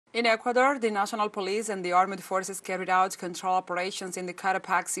In Ecuador, the National Police and the Armed Forces carried out control operations in the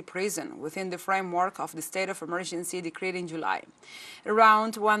Cotopaxi prison within the framework of the state of emergency decreed in July.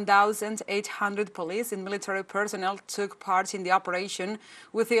 Around 1,800 police and military personnel took part in the operation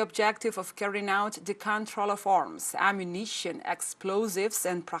with the objective of carrying out the control of arms, ammunition, explosives,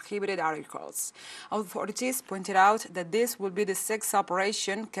 and prohibited articles. Authorities pointed out that this will be the sixth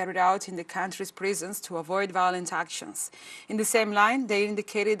operation carried out in the country's prisons to avoid violent actions. In the same line, they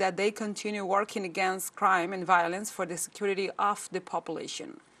indicated that they continue working against crime and violence for the security of the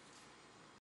population.